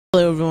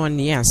Hello everyone,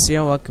 yes,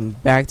 yeah, welcome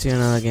back to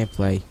another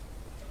gameplay.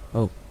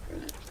 Oh,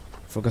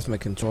 forgot my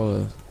controller.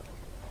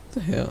 What the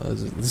hell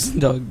is this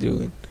dog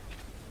doing?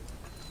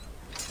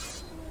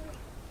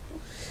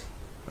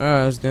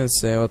 I was gonna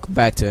say, welcome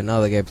back to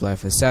another gameplay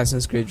of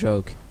Assassin's Creed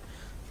Rogue.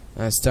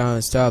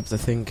 Stopped, I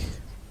think.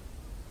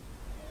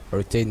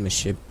 Rotate my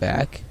ship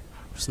back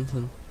or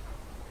something.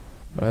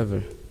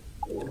 Whatever.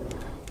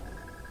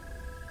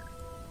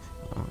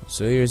 Oh,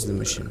 so here's the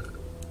mission.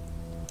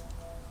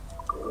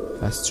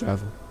 Fast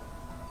travel.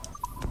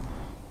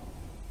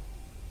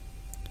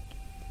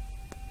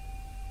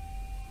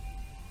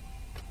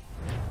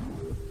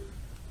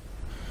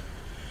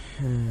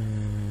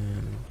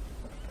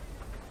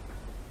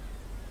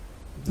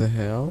 The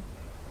hell?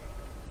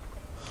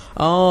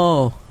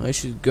 Oh, I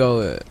should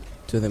go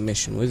to the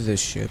mission with this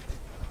ship.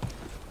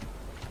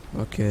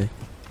 Okay.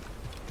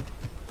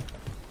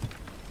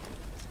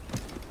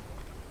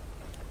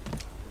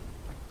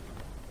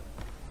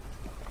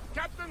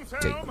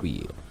 Take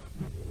wheel.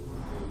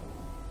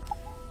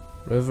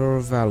 River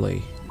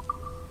Valley.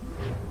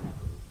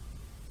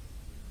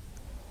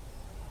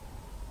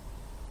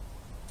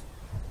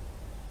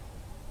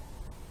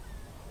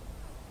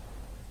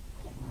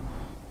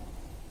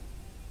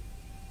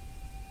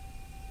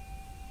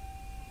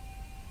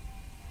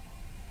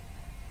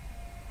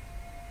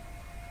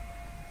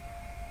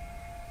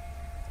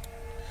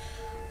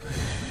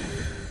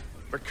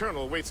 The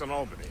Colonel waits on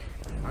Albany.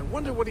 I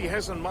wonder what he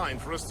has in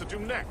mind for us to do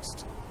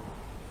next.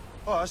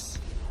 Us?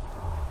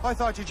 I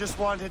thought you just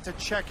wanted to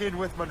check in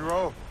with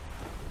Monroe,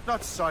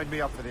 not sign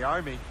me up for the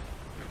army.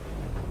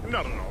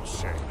 Not at all,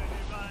 Shay.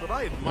 But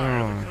I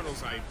admire the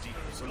Colonel's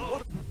ideas and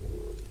what...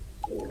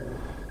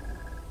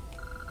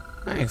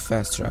 I ain't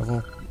fast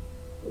travel.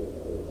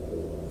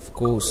 Of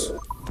course.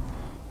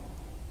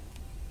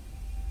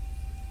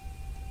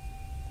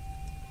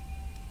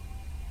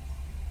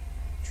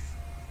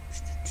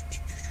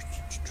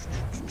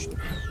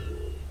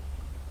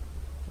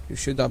 You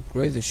should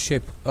upgrade the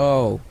ship.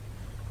 Oh,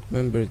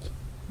 remembered.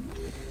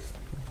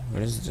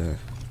 Where is the...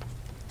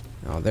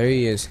 Oh, there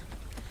he is.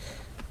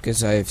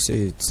 Because I have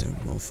saved some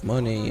of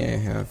money. I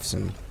have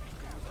some...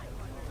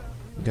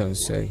 I'm gonna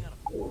say...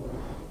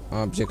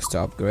 objects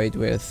to upgrade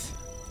with.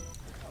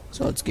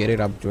 So let's get it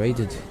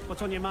upgraded.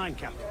 What's on your mind,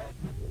 Captain?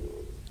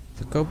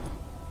 The cup.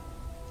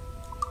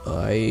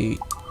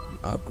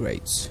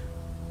 Upgrades.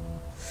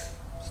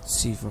 Let's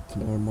see for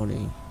more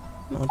money.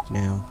 Not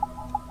now.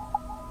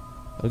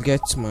 I'll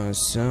get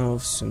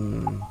myself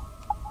some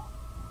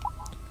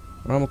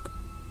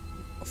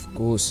of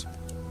course.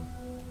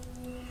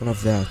 One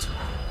of that.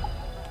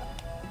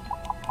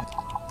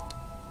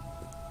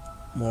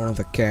 More of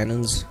the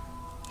cannons.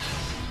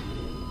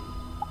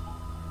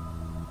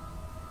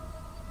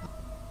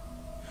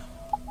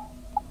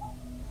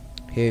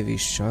 Heavy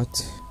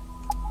shot.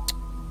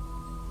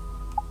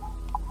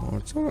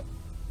 Mortar.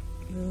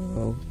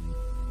 No.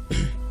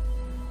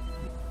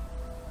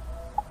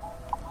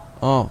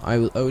 Oh, I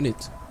will own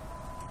it.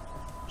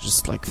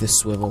 Just like this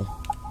swivel.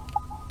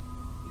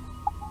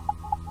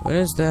 Where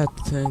is that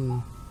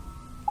thing?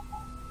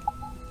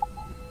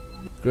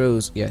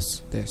 Grows.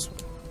 Yes, this one.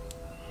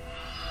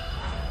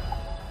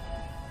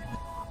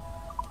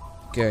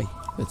 Okay,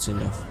 that's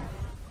enough.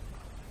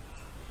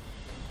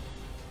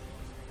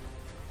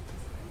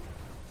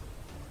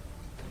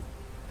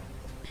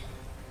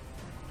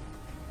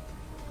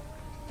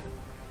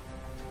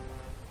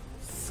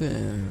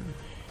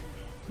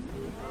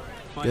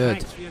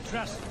 Good. Thanks for your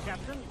trust,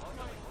 Captain.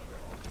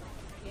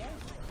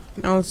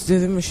 Now let's do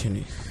the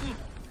mission.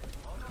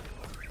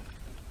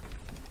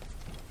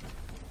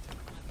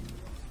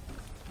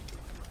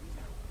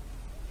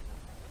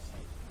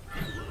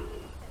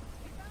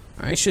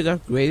 I should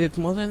upgrade it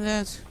more than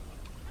that.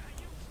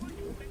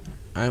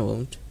 I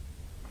won't.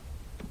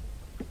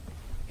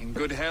 In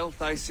good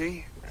health, I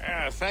see.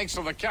 Thanks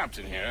to the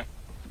captain here.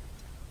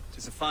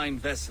 Tis a fine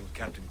vessel,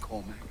 Captain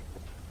Cormac.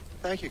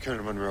 Thank you,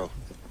 Colonel Monroe.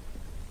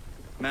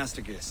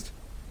 Master Gist,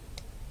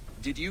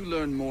 did you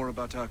learn more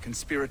about our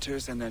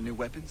conspirators and their new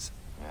weapons?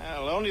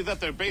 Well, only that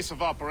their base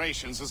of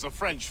operations is a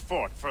French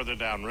fort further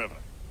downriver.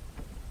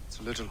 It's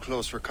a little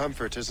close for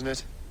comfort, isn't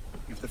it?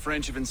 If the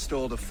French have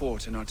installed a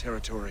fort in our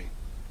territory,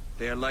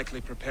 they are likely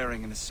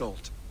preparing an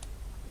assault.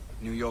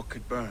 New York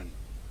could burn.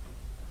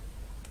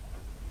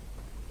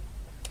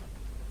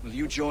 Will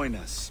you join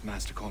us,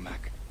 Master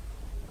Cormac?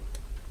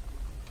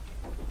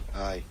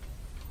 Aye.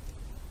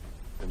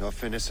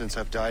 Enough innocents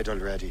have died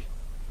already.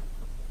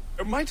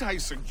 Might I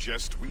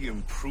suggest we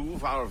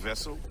improve our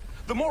vessel?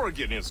 The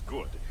Morrigan is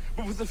good,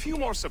 but with a few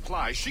more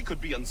supplies, she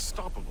could be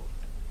unstoppable.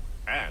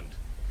 And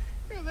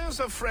there's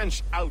a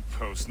French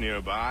outpost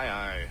nearby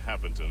I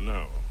happen to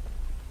know.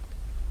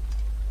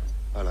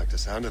 I like the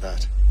sound of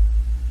that.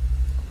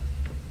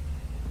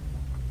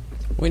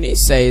 When he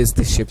says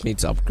the ship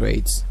needs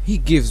upgrades, he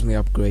gives me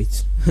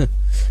upgrades.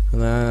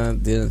 And I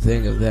didn't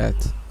think of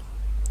that.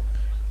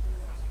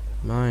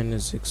 Mine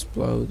is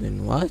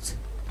exploding. What?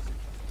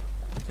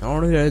 I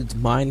already heard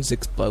mines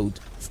explode.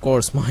 Of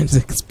course, mines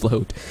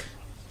explode.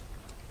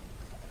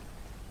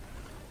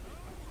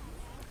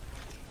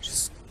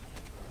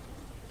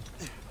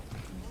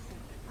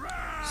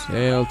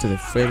 Hail to the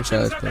French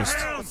outpost.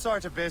 What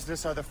sort of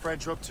business are the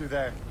French up to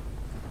there?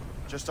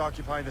 Just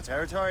occupying the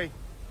territory?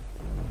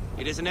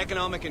 It is an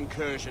economic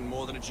incursion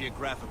more than a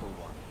geographical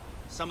one.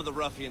 Some of the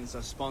ruffians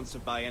are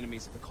sponsored by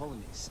enemies of the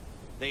colonies.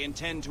 They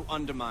intend to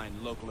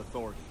undermine local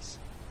authorities.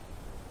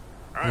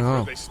 I've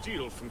heard they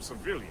steal from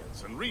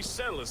civilians and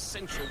resell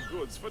essential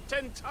goods for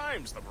 10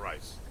 times the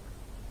price.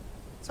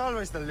 It's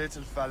always the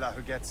little fella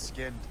who gets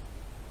skinned.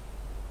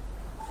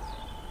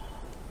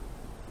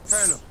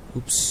 Colonel,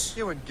 Oops.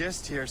 you and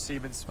Gist here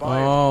seem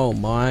inspired. Oh,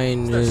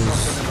 mine There's is...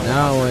 something in the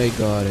Now water I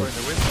got or in it.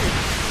 the whiskey.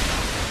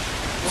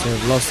 So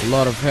I've lost a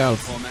lot of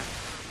health. Cormac,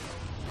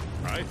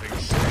 I think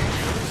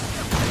strangers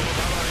know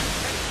about our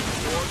intentions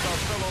towards our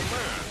fellow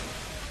man.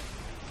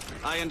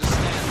 I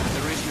understand that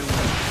there is no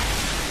need.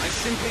 I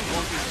simply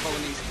want these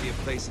colonies to be a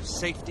place of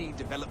safety,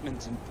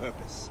 development, and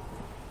purpose.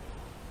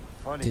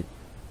 Funny.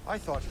 I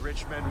thought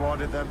rich men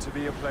wanted them to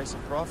be a place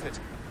of profit.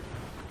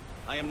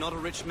 I am not a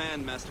rich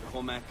man, Master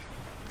Cormac.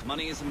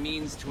 Money is a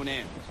means to an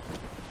end,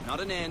 not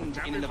an end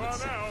in and of Happy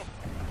itself.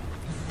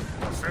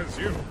 now. Says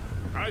you.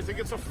 I think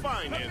it's a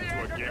fine end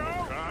to a game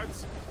of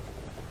cards.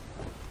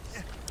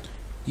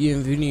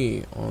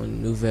 Bienvenue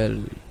en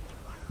nouvelle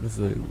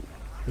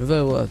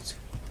what?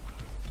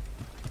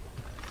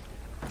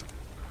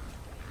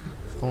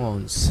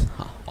 France.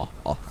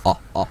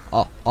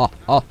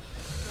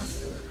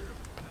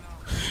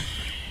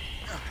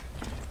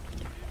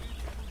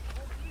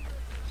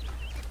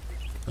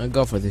 I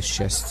go for this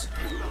chest.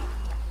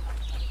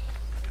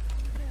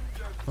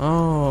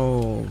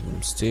 Oh,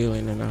 I'm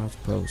stealing an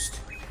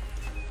outpost.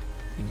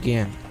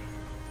 Again.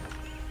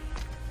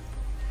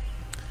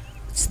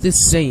 It's the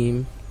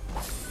same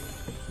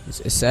as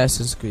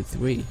Assassin's Creed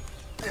 3.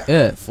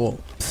 4.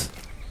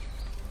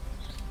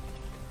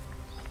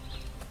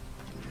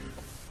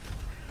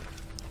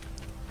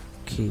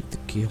 Keep the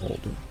key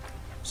holder.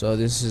 So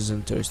this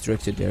isn't a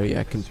restricted area.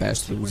 I can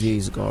pass through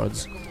these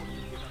guards.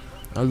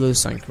 I'll do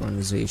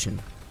synchronization.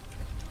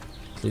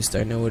 At least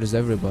I know it is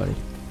everybody.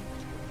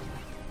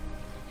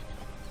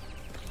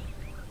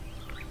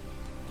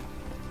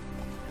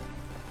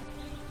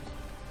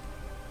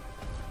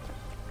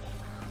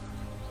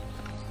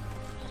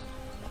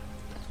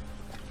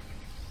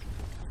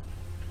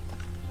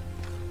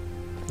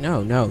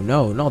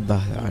 No, not that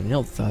high,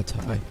 not that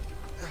high.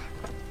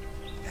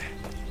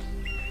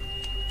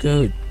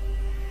 Good.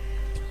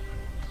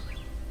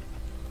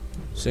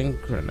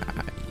 Synchronize.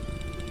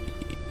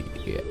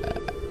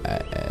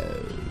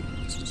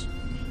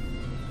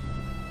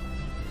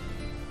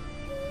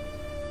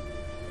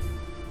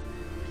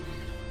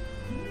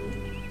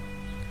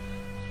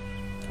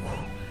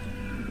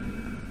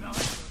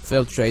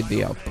 Filtrate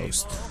the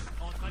outpost.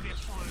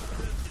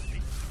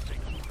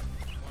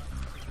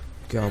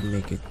 Okay, I'll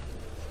make it.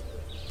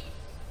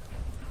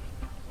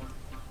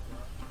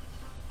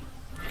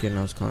 Okay,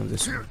 now it's climb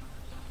this one.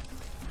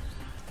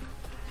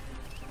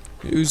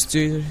 Use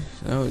trees.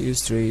 Oh,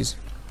 use trees.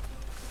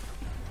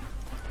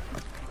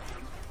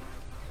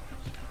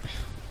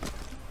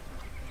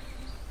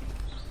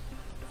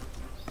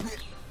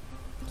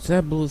 What's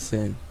that blue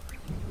thing?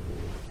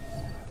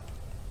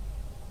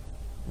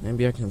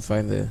 Maybe I can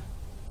find the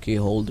key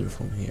holder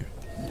from here.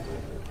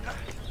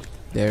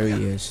 There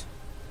he is.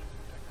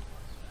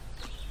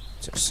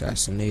 Let's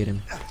assassinate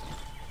him.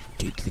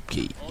 Take the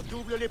key. On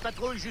double les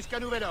patrouilles jusqu'à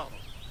nouvel ordre.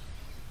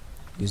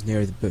 He's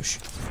near the bush.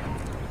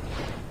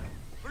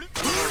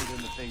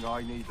 Holding the thing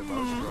I need the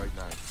most right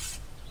now.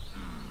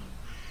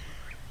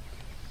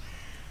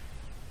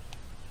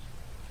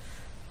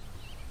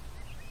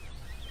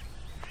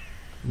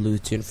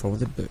 Looting from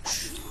the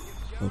bush.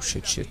 Oh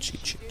shit.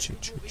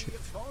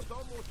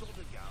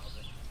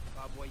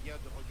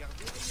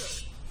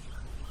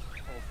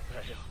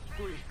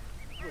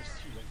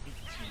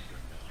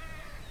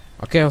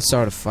 Okay, I'll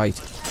start a fight.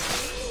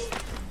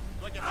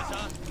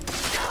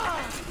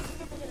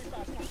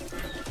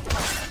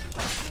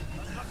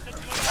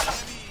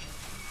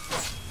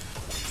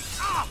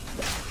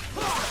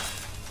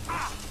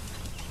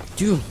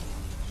 Dude,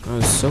 I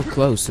was so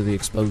close to the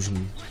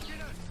explosion.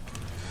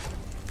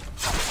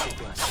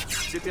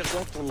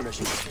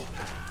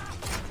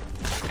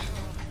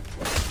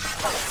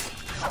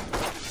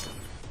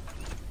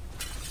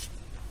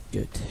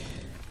 Good.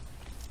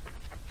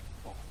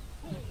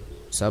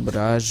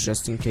 Sabotage,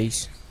 just in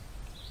case.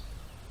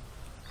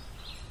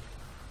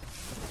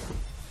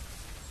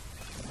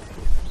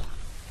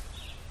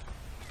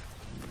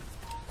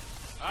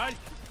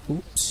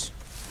 Oops.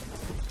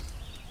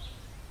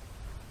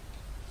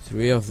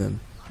 3 of them.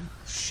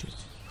 Shit.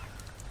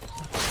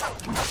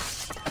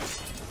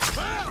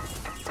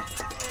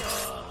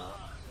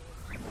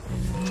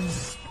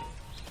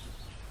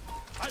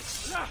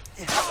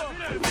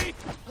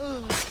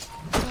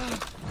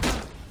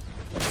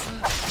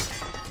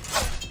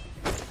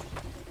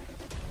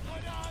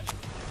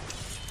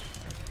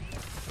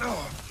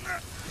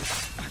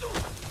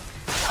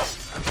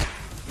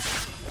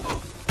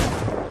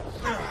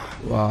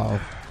 Wow.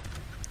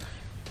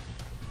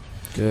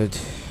 Good.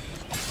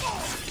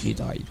 He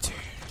died.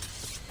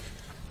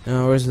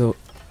 Now where's the...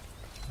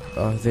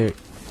 Oh, there.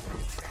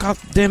 God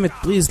damn it,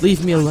 please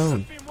leave me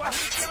alone.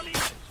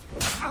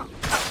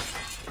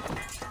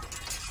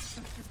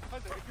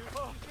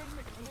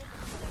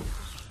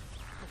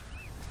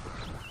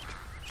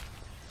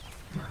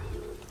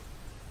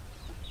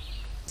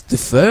 The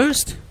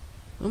first?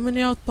 How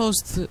many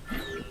outposts there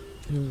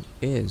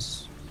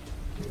is?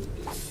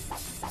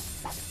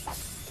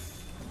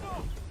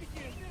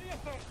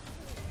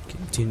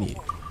 Continue.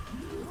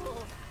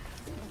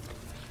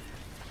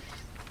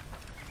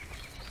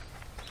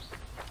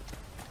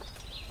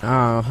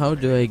 Ah, how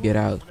do I get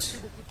out?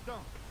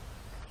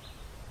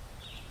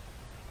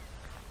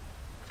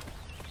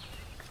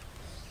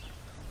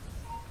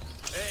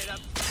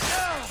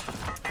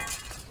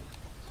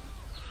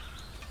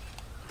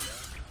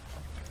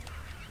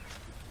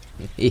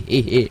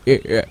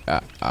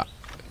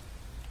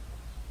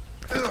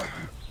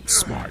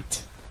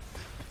 Smart.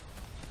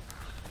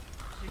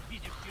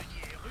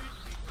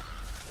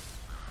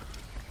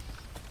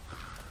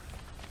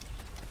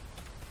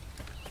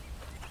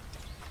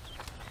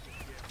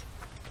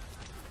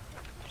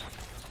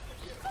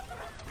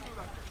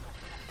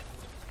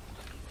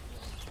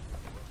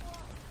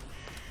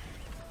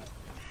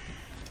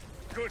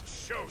 Good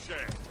show, Shay.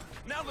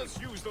 Now let's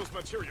use those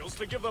materials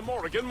to give the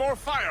Morrigan more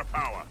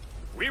firepower.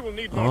 We will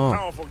need more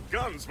powerful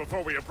guns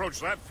before we approach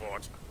that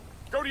fort.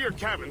 Go to your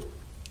cabin.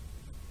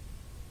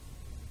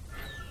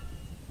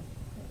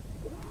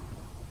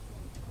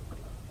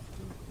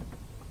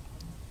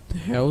 The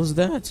hell is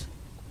that?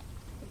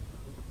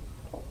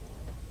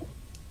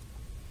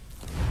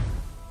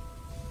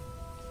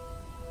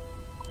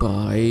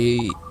 Buy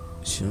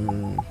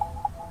some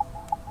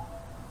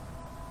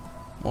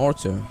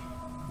mortar.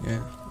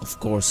 Yeah, of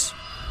course.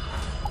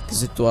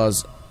 Because I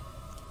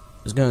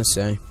was gonna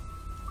say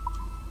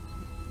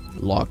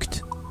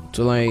locked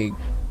till I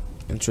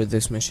enter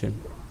this mission.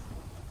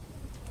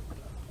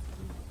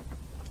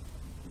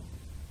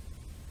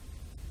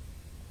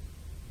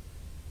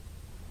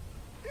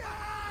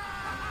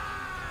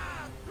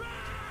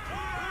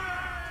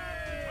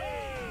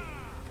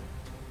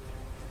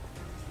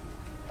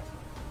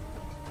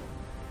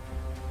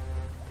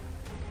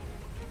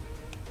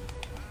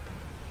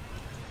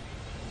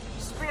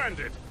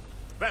 Splendid!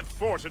 That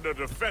fort and the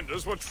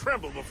defenders will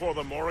tremble before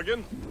the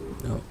Morrigan.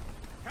 No.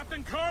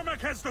 Captain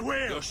Cormac has the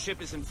wheel! Your ship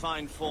is in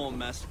fine form,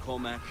 Master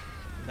Cormac.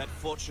 That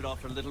fort should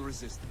offer little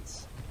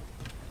resistance.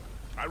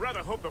 I rather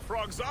hope the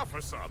frogs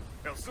offer some,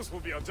 else this will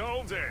be a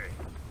dull day.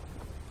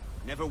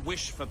 Never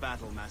wish for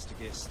battle, Master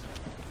Gist.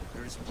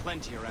 There is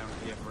plenty around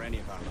here for any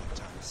of our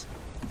lifetimes.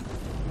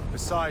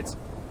 Besides,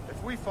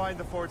 if we find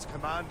the fort's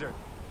commander,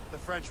 the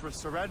French will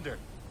surrender,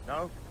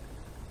 no?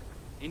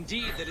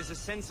 Indeed, that is a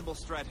sensible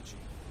strategy.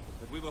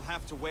 But we will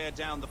have to wear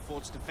down the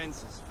fort's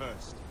defenses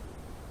first.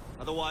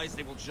 Otherwise,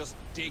 they will just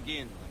dig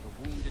in like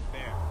a wounded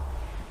bear.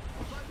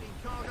 Loading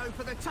cargo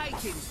for the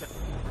taking, sir.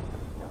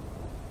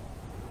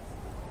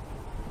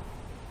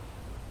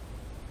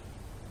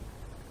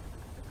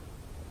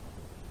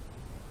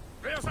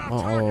 There's our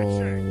target,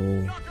 Shay.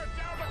 Uh-oh. Knock her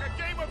down like a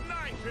game of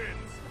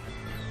ninepins.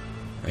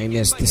 I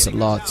missed this a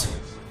lot.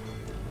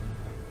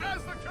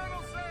 As the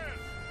Colonel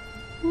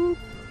says.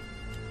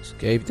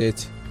 Escaped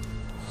it.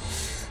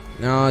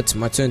 Now it's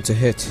my turn to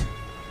hit.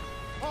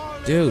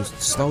 Dude,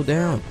 slow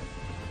down.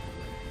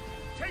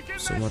 Take in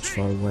So that much sheep.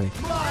 far away.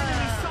 Enemy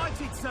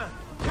sighted, sir.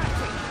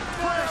 Captain,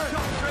 fire a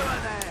shot through her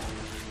there.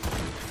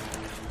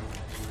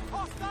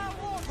 Hostile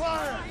water.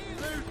 Fire!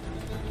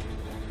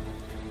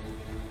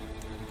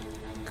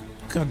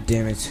 God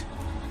damn it.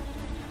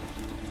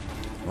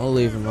 I'll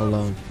leave him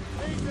alone.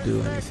 He won't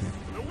do anything.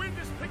 The wind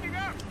is picking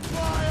up.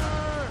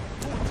 Fire!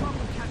 More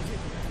trouble, Captain.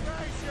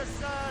 Brace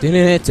yourself!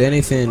 Didn't hit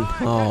anything.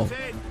 Oh,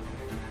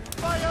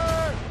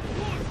 Fire!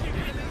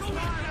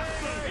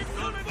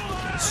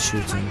 he's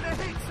shooting. The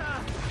hit, sir.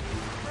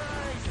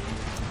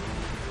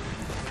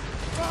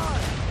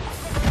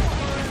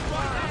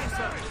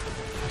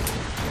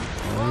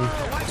 1,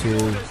 2,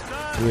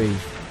 3.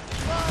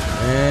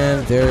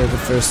 And there the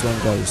first one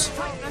goes. Take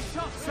the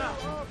shot, sir.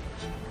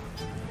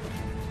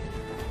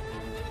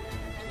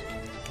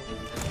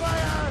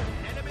 Fire!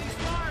 Enemies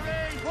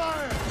firing.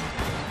 Fire!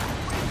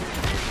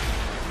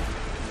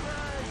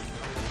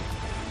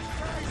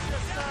 Brace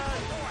yourself!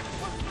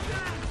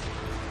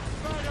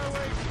 Spider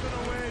wings to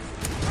the wind!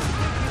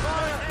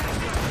 Fire!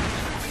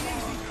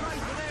 Easy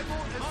trade with their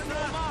mortars, on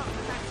your mark,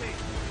 Captain.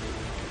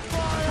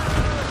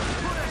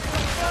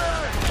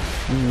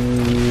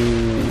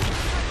 Ooh.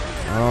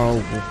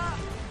 Oh.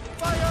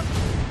 Fire!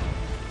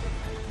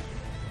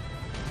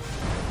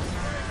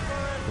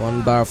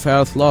 1 bar of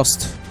health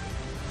lost.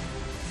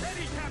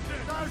 Ready,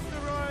 Captain. Douse the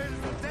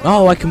royals!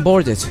 Oh, I can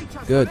board it.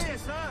 Good. Here,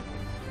 sir.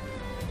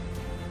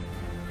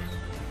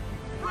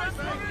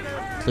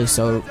 At least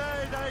I'll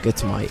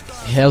get my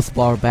health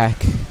bar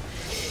back.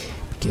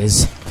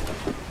 Because...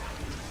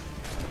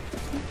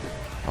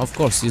 Of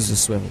course, use the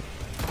swivel.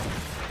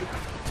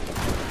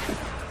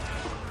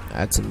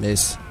 That's a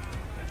miss.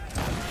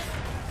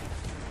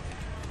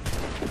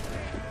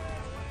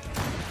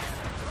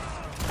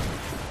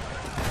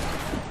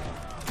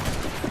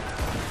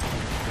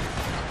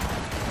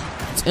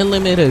 it's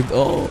unlimited.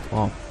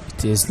 Oh,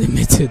 it is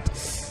limited.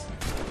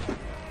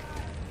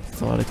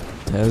 Thought it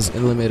has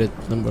unlimited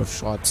number of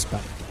shots,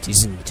 but it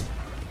isn't.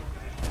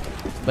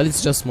 But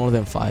it's just more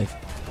than 5.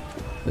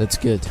 That's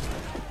good.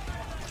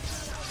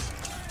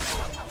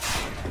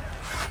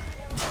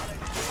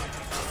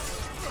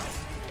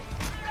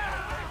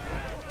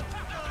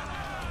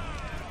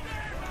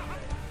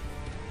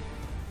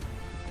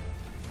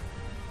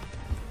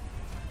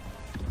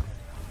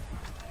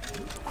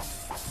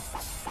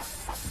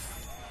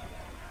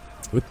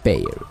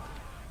 Repair.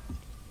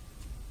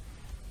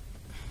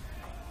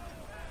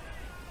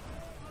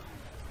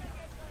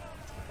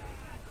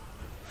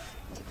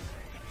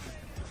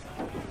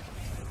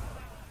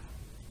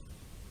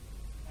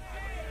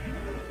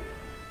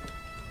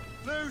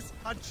 Loose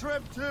and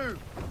trim too.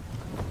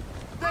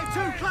 They're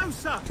too close,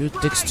 sir. It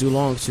takes too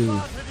long to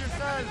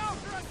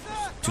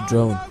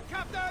drone.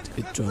 To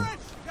get drone.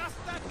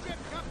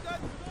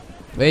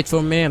 Wait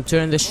for me, I'm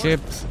turning the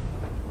ship.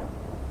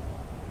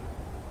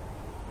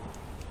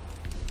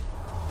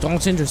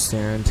 Don't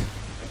understand.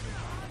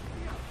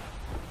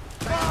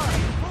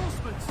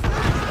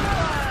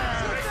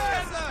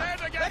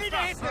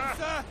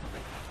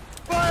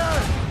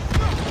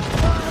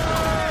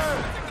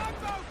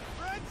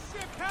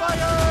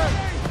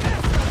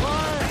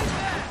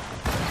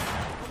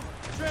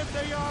 Trim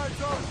the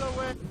yards off the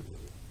wind.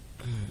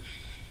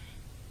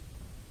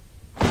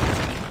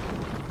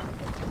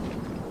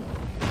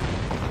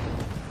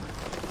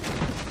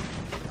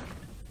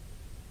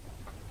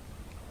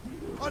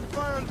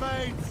 Unfurled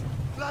mains.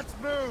 Let's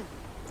move.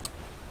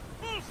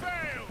 Full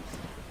sails!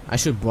 I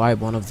should bribe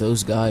one of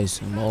those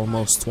guys. I'm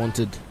almost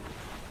wanted.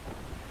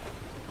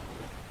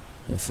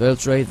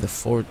 Infiltrate the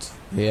fort.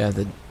 Yeah,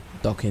 the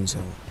docking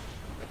zone.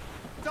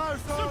 Douse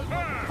all.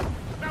 Superb!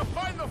 Now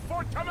find the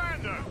fort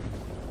commander!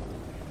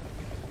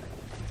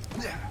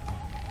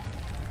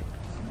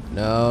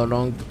 No,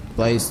 wrong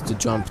place to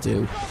jump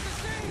to.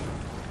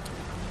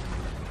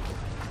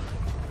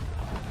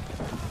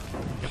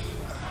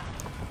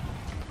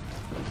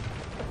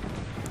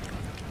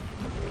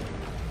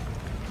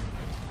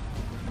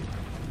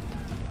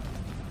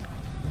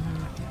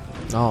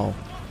 Oh.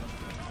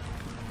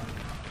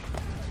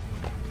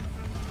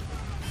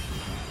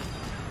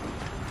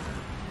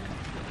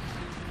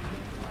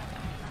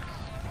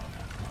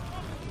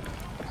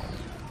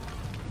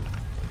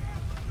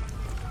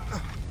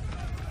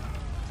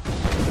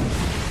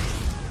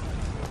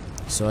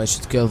 So I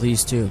should kill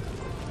these two.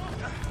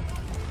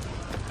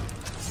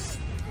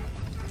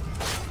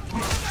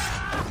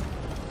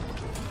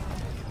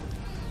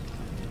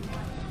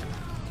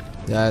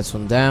 That's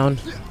one down.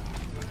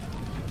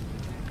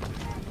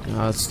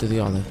 Now let's do the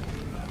other.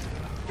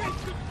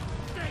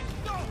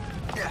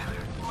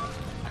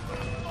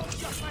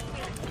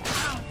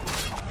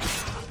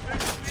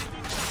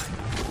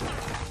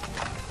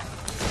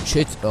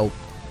 Shit. Oh.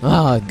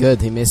 Ah,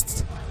 good. He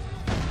missed.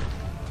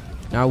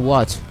 Now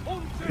what?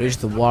 Reach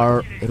the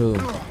war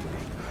room.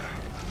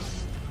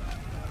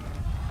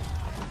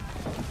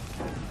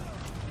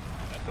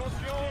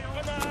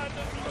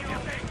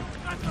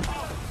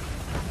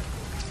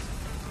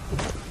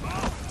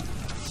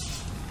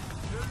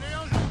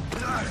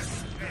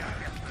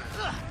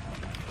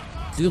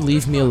 Do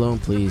leave me alone,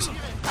 please.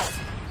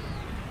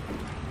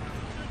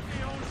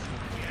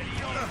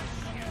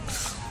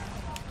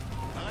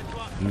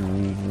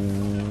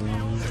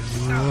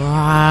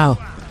 Wow.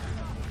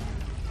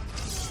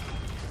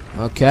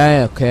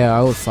 Okay,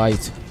 I will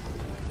fight.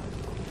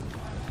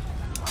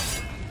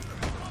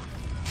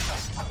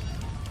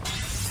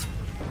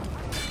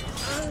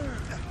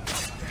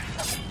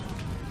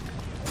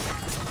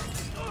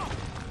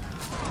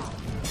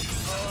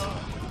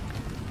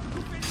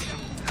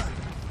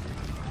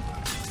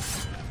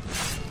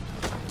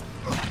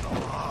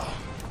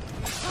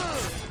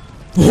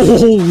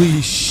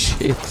 Holy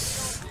shit.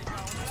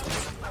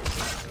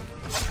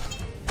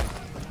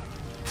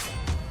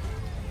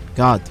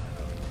 God.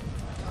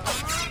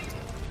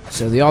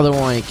 So the other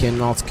one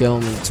cannot kill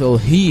me until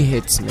he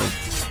hits me.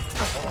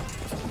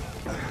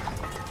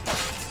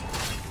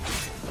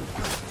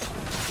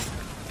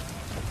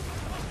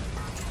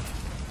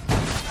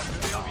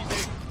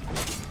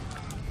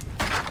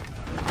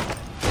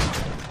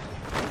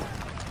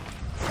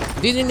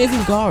 Didn't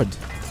even guard.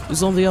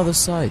 He's on the other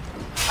side.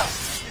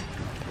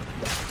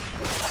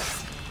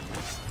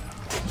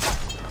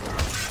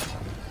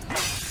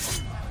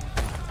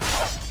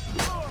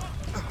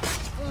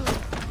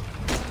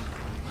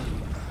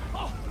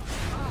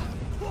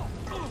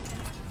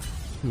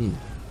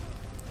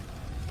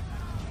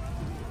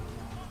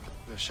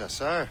 The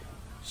Chasseur.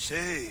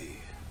 Say,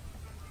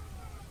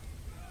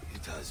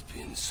 it has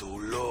been so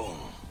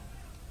long.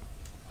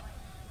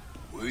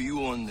 Were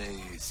you on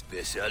a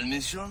special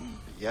mission?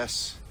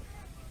 Yes.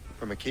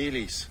 From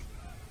Achilles.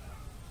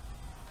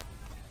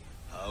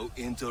 How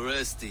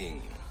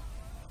interesting.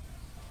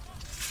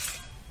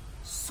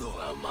 So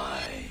am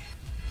I.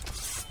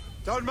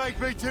 Don't make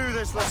me do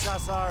this, Le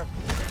Chasseur.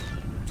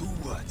 Do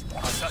what?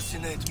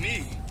 Assassinate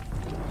me?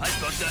 I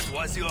thought that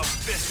was your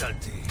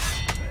specialty.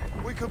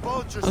 We could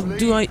both just How leave.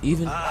 do I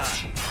even?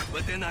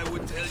 But then I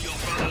would tell your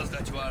brothers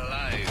that you are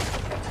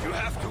alive. You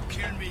have to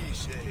kill me,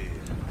 Shay.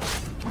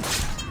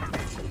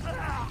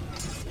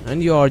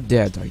 And you are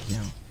dead right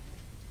now.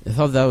 I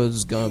thought that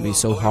was gonna be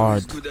so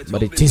hard,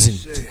 but it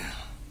isn't.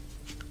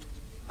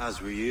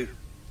 As were you.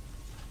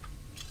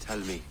 Tell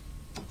me,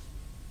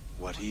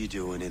 what are you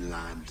doing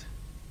inland?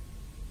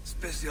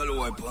 Special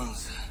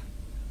weapons.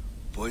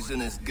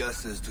 Poisonous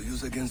gases to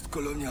use against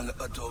colonial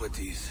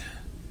authorities.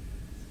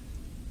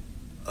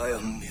 I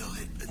am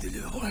merely a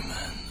delivery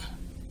man.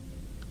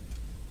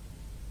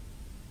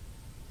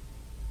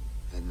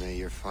 And may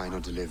your final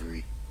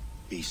delivery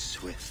be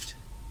swift.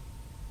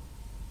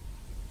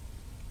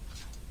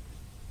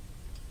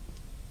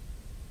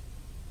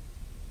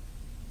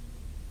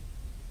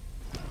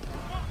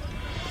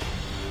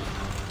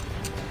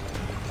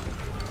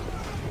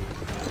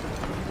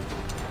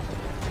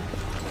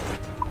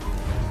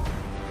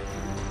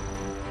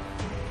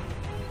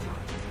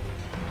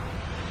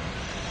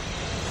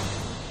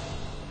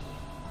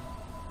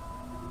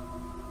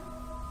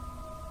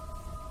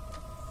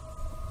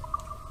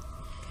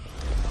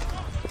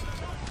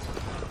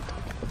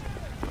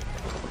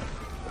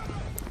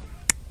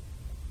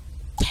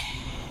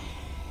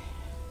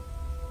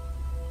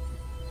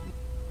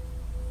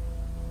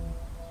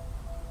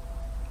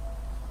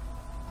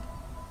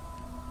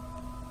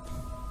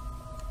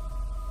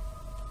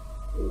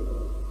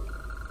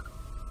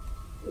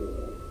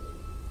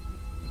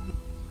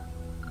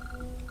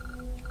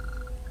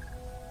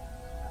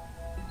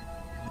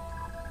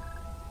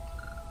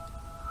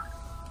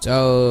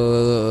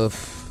 So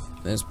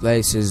this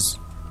place is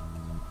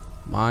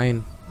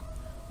mine.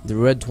 The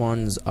red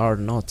ones are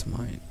not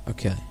mine.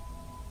 Okay.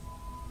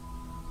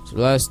 So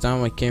last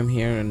time I came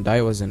here and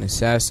I was an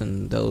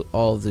assassin, though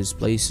all these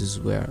places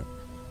were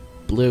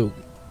blue.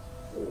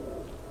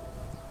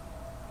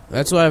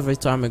 That's why every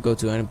time I go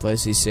to any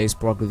place he says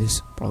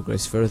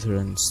progress further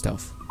and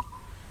stuff.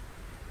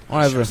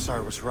 Whatever.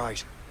 Chasseur was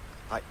right.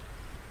 I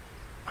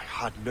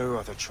had no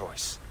other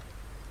choice.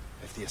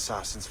 If the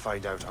assassins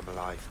find out I'm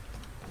alive,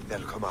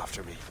 they'll come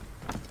after me.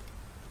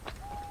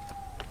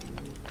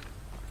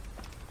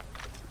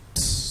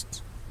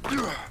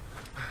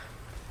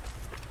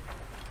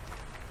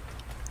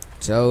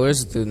 So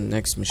where's the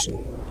next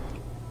mission?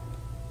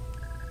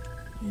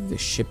 The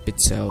ship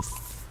itself.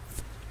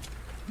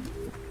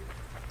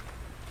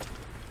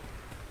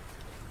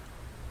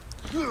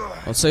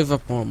 I'll save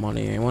up more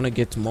money. I want to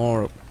get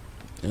more,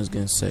 I was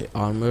gonna say,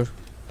 armor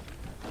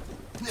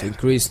to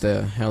increase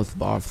the health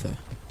bar of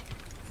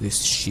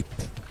this ship.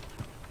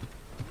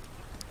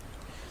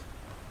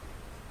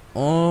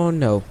 Oh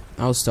no,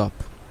 I'll stop.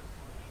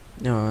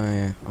 No,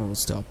 I will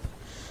stop.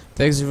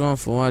 Thanks everyone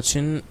for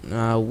watching.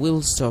 I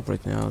will stop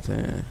right now.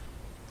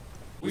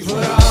 We put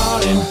our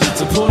heart in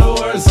to pull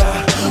the words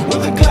out.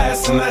 With a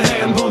glass in the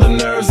hand, pull the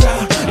nerves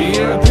out. You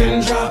hear a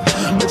pin drop,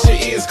 but your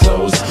ears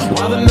closed.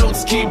 While the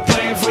notes keep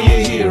playing for your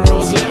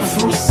heroes. Live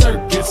through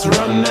circuits,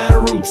 run that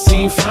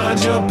routine.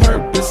 Find your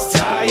purpose,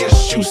 tie your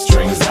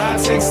shoestrings. I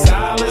take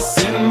solace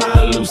in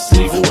my loose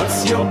leaf.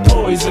 What's your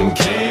poison?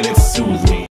 Can it soothe me?